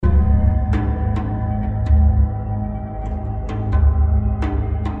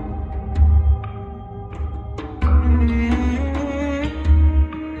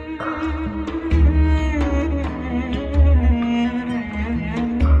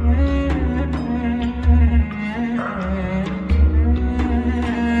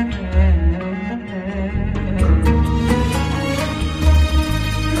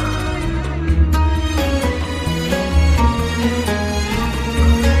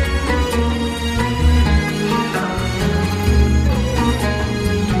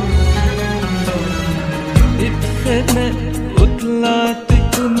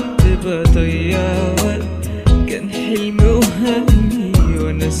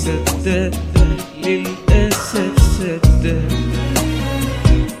صدق للأسف صدق.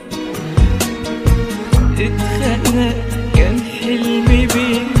 اتخانق كان حلمي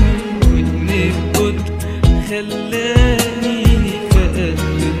بينا ونرقد خلاني فقدت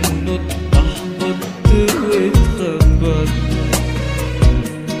النطق احبطت واتخبطت.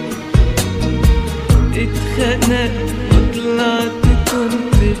 اتخانق وطلعت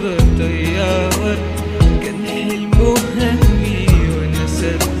كنت بضيع وقت كان حلم وهمي وانا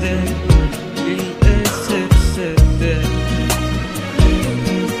صدق للأسف صدق.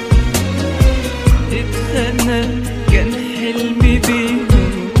 اتخانق كان حلمي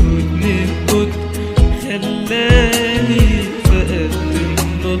بيهم ونرقد خلاني فقدت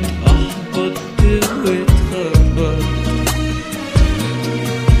النطق احبطت واتخبطت.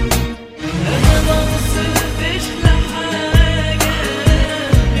 انا ما وصلتش لحاجة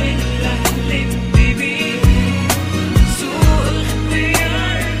من اللي حلمت بيه، سوء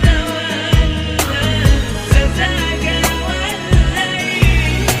اختيارنا ولا سذاجة ولا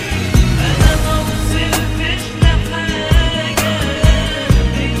ايه. انا ما وصلتش لحاجة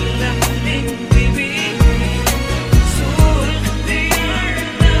من اللي حلمت بيه، سوء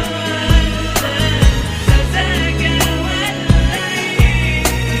اختيارنا ولا سذاجة ولا ايه.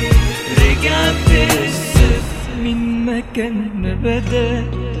 رجعت الصفر من مكان ما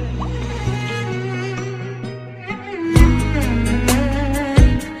بدأت.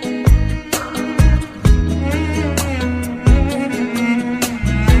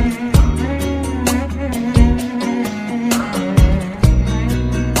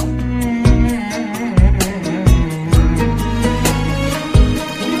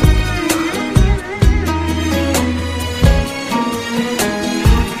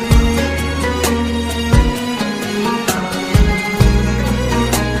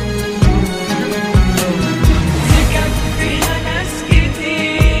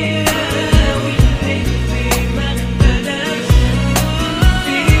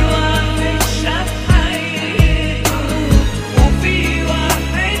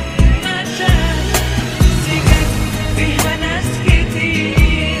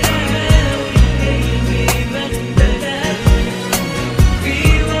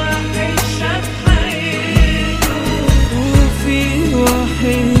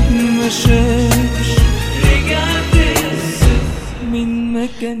 رجعت الصفر من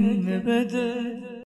مكان ما بدأ.